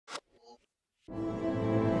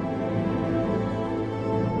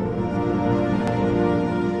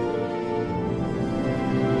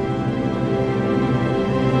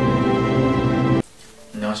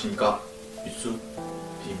안녕하십니까,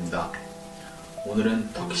 유스비입니다.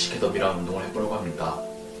 오늘은 터키시 겟업이라는 운동을 해보려고 합니다.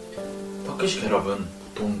 터키시 겟업은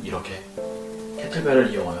보통 이렇게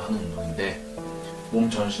케틀벨을 이용하여 하는 운동인데 몸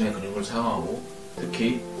전신의 근육을 사용하고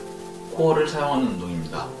특히 코어를 사용하는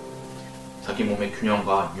운동입니다. 자기 몸의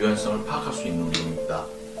균형과 유연성을 파악할 수 있는 운동입니다.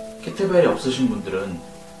 케틀벨이 없으신 분들은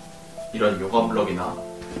이런 요가 블럭이나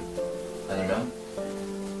아니면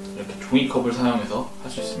이렇게 종이컵을 사용해서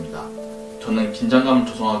할 수 있습니다. 저는 긴장감을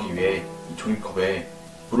조성하기 위해 이 종이컵에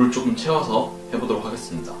물을 조금 채워서 해보도록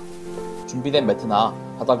하겠습니다. 준비된 매트나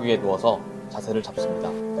바닥 위에 누워서 자세를 잡습니다.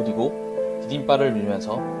 그리고 디딤발을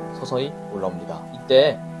밀면서 서서히 올라옵니다.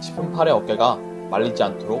 이때 짚은 팔의 어깨가 말리지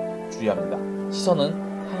않도록 주의합니다. 시선은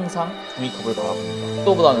항상 종이컵을 바라봅니다.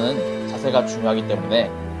 속도보다는 자세가 중요하기 때문에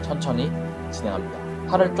천천히 진행합니다.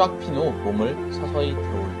 팔을 쫙 핀 후 몸을 서서히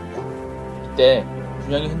들어 올립니다. 이때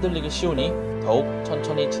균형이 흔들리기 쉬우니 더욱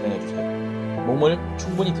천천히 진행해주세요. 몸을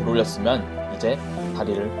충분히 들어 올렸으면 이제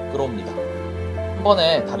다리를 끌어옵니다. 한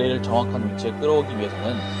번에 다리를 정확한 위치에 끌어오기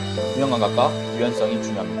위해서는 균형 감각과 유연성이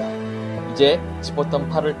중요합니다. 이제 짚었던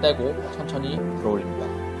팔을 떼고 천천히 들어 올립니다.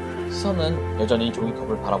 시선은 여전히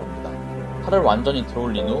종이컵을 바라봅니다. 팔을 완전히 들어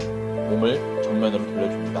올린 후 몸을 정면으로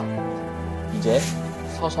돌려줍니다. 이제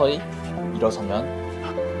서서히 일어서면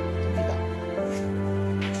됩니다.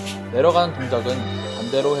 내려가는 동작은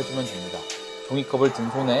반대로 해주면 됩니다. 종이컵을 든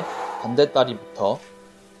손에 반대다리부터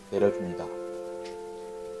내려줍니다.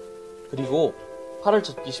 그리고 팔을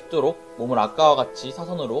젓기 쉽도록 몸을 아까와 같이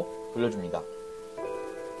사선으로 돌려줍니다.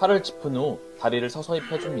 팔을 짚은 후 다리를 서서히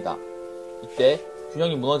펴줍니다. 이때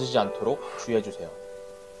균형이 무너지지 않도록 주의해주세요.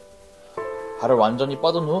 발을 완전히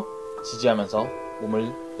뻗은 후 지지하면서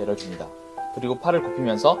몸을 내려줍니다. 그리고 팔을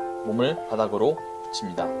굽히면서 몸을 바닥으로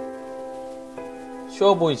붙입니다.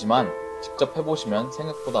 쉬워 보이지만 직접 해보시면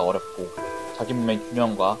생각보다 어렵고 자기 몸의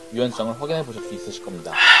균형과 유연성을 확인해 보실 수 있으실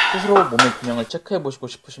겁니다. 스스로 몸의 균형을 체크해 보시고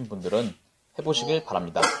싶으신 분들은 해보시길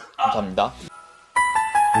바랍니다. 감사합니다.